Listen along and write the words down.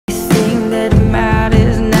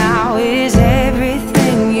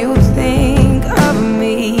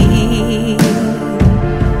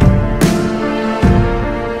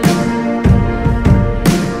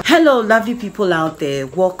lovely people out there,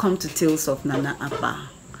 welcome to Tales of Nana Abba.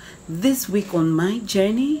 This week on my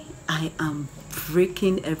journey, I am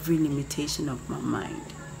breaking every limitation of my mind.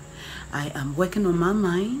 I am working on my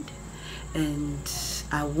mind, and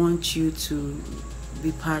I want you to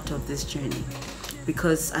be part of this journey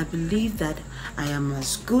because I believe that I am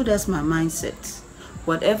as good as my mindset.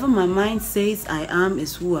 Whatever my mind says I am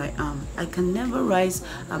is who I am. I can never rise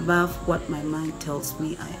above what my mind tells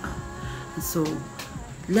me I am. And so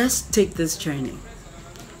let's take this journey.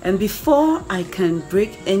 And before I can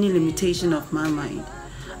break any limitation of my mind,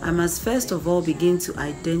 I must first of all begin to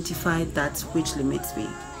identify that which limits me.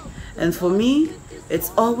 And for me,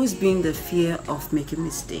 it's always been the fear of making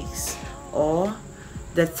mistakes, or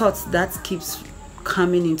the thoughts that keeps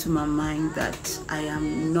coming into my mind that I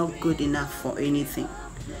am not good enough for anything.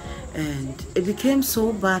 And it became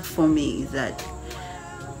so bad for me that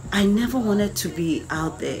I never wanted to be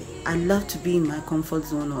out there. I love to be in my comfort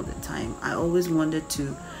zone all the time. I always wanted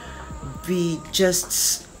to be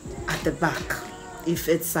just at the back. If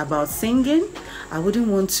it's about singing, I wouldn't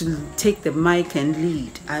want to take the mic and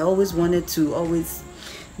lead. I always wanted to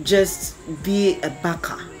just be a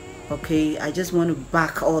backer. Okay, I just want to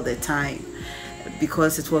back all the time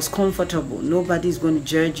because it was comfortable. Nobody's going to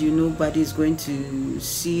judge you. Nobody's going to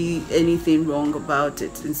see anything wrong about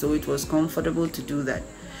it. And so it was comfortable to do that.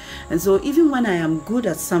 And so even when I am good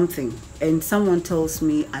at something and someone tells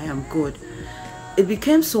me I am good, it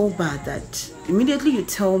became so bad that immediately you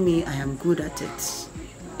tell me I am good at it,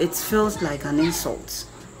 it feels like an insult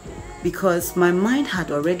because my mind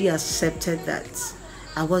had already accepted that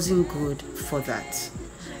I wasn't good for that.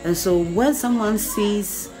 And so when someone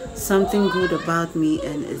sees something good about me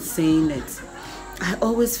and is saying it, I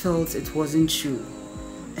always felt it wasn't true.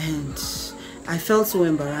 And I felt so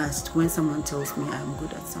embarrassed when someone tells me I'm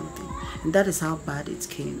good at something. And that is how bad it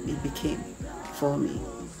became for me.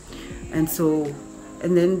 And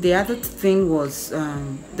then the other thing was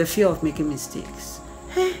the fear of making mistakes.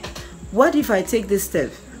 Hey, what if I take this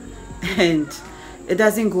step and it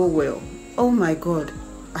doesn't go well? Oh my God,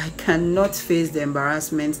 I cannot face the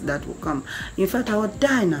embarrassment that will come. In fact, I would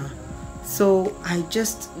die now. So I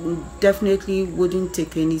just definitely wouldn't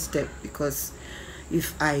take any step because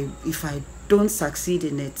if I don't succeed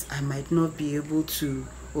in it, I might not be able to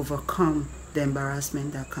overcome the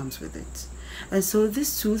embarrassment that comes with it. And so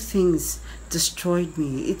these two things destroyed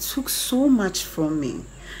me. It took so much from me,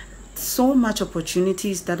 so much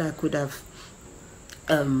opportunities that I could have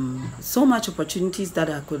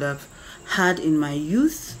had in my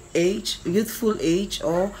youthful age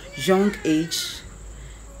or young age.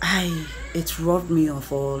 It robbed me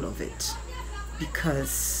of all of it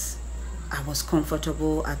because I was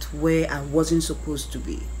comfortable at where I wasn't supposed to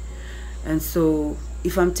be. And so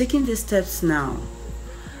if I'm taking these steps now,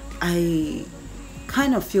 I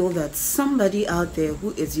kind of feel that somebody out there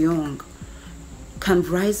who is young can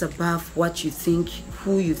rise above what you think,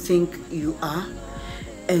 who you think you are,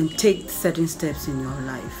 and take certain steps in your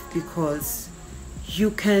life because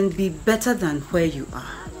you can be better than where you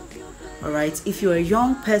are. All right, if you're a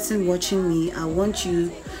young person watching me, I want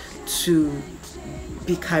you to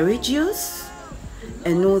be courageous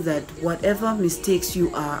and know that whatever mistakes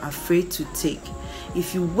you are afraid to take,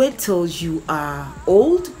 if you wait till you are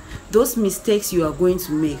old, those mistakes you are going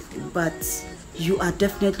to make, but you are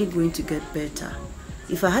definitely going to get better.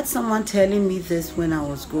 If I had someone telling me this when I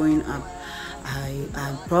was growing up,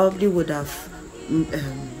 I probably would have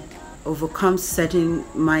overcome certain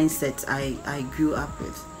mindsets I grew up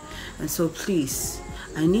with. And so please,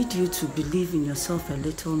 I need you to believe in yourself a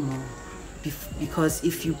little more because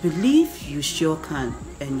if you believe, you sure can,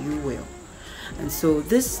 and you will. And so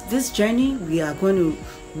this journey, we are going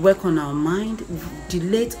to work on our mind,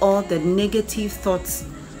 delete all the negative thoughts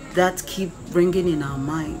that keep bringing in our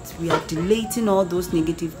minds. We are deleting all those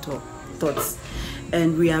negative thoughts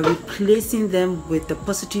and we are replacing them with the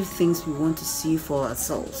positive things we want to see for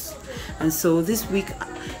ourselves. And so this week,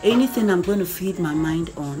 anything I'm going to feed my mind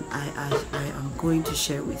on, I am going to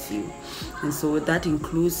share with you. And so that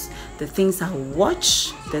includes the things I'll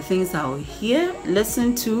watch, the things I'll hear,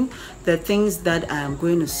 listen to, the things that I am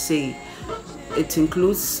going to say. It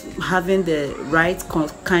includes having the right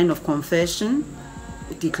kind of confession,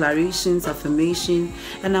 declarations, affirmation,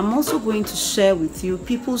 and I'm also going to share with you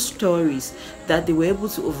people's stories that they were able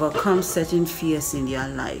to overcome certain fears in their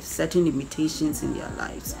lives, certain limitations in their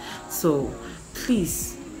lives. So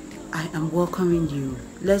please, I am welcoming you.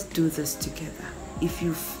 Let's do this together. If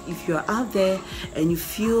you're out there and you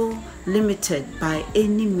feel limited by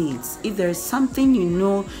any means, if there is something you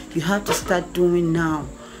know you have to start doing now,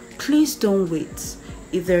 please don't wait.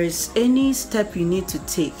 If there is any step you need to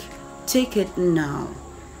take it now.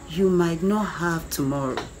 you might not have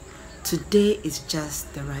tomorrow. Today is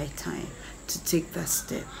just the right time to take that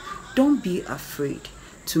step. Don't be afraid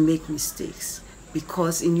to make mistakes,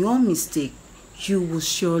 because in your mistake, you will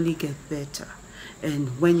surely get better.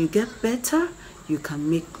 And when you get better, you can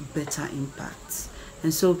make better impacts.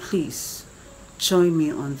 And so please join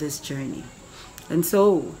me on this journey. And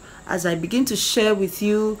so as I begin to share with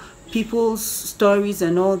you people's stories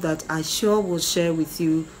and all that, I sure will share with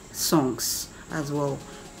you songs as well,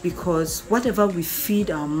 because whatever we feed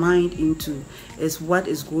our mind into is what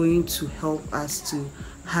is going to help us to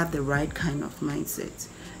have the right kind of mindset.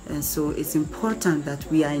 And so it's important that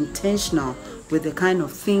we are intentional with the kind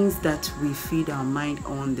of things that we feed our mind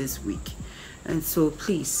on this week. And so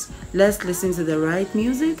please, let's listen to the right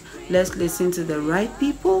music. Let's listen to the right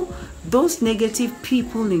people. Those negative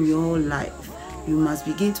people in your life, you must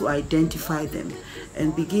begin to identify them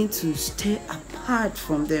and begin to stay apart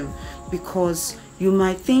from them, because you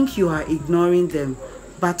might think you are ignoring them,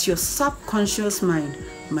 but your subconscious mind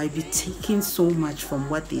might be taking so much from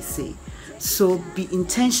what they say. So be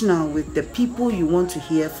intentional with the people you want to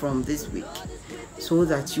hear from this week, so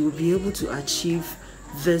that you will be able to achieve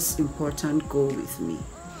this important goal with me.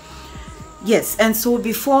 Yes, and so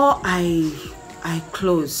before I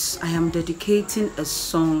close, I am dedicating a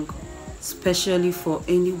song especially for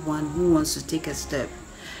anyone who wants to take a step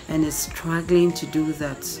and is struggling to do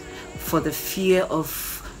that for the fear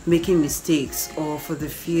of making mistakes, or for the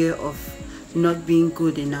fear of not being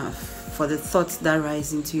good enough, for the thoughts that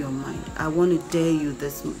rise into your mind. I want to dare you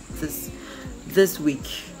this week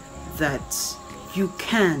that you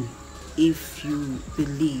can, if you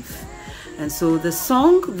believe. And so the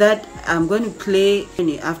song that I'm going to play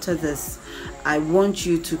after this, I want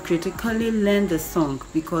you to critically learn the song,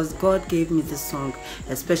 because God gave me the song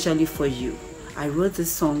especially for you. I wrote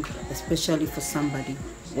this song especially for somebody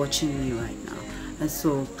watching me right now. And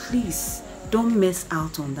so please don't miss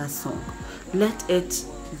out on that song. Let it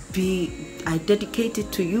be, I dedicate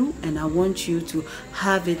it to you, and I want you to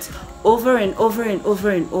have it over and over and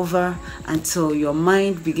over and over until your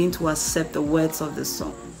mind begin to accept the words of the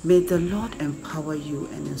song. May the Lord empower you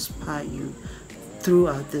and inspire you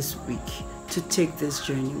throughout this week to take this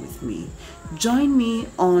journey with me. Join me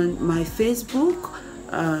on my Facebook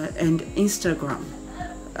and Instagram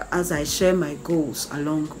as I share my goals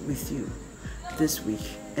along with you this week.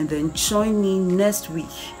 And then join me next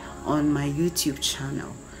week on my YouTube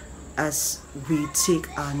channel as we take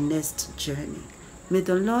our next journey. May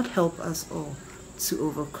the Lord help us all to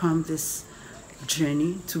overcome this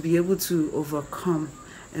journey, to be able to overcome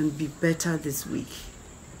and be better this week.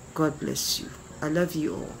 God bless you. I love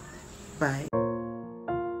you all. Bye.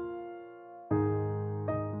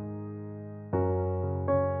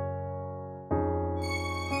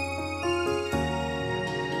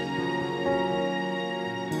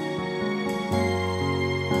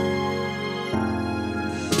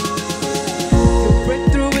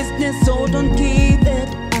 So don't give it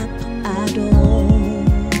up at all.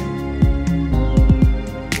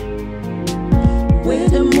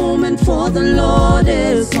 Wait a moment, for the Lord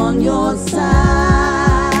is on your side.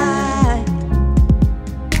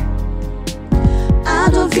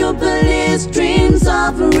 Out of your belly streams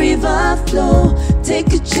of a river flow.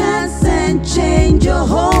 Take a chance and change your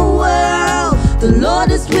whole world. The Lord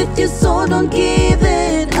is with you, so don't give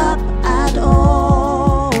it up at all.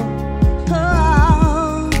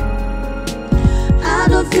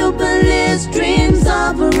 Of your belly streams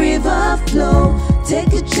of a river flow.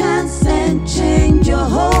 Take a chance and change your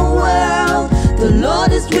whole world. The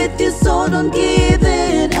Lord is with you, so don't give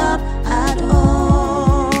it up.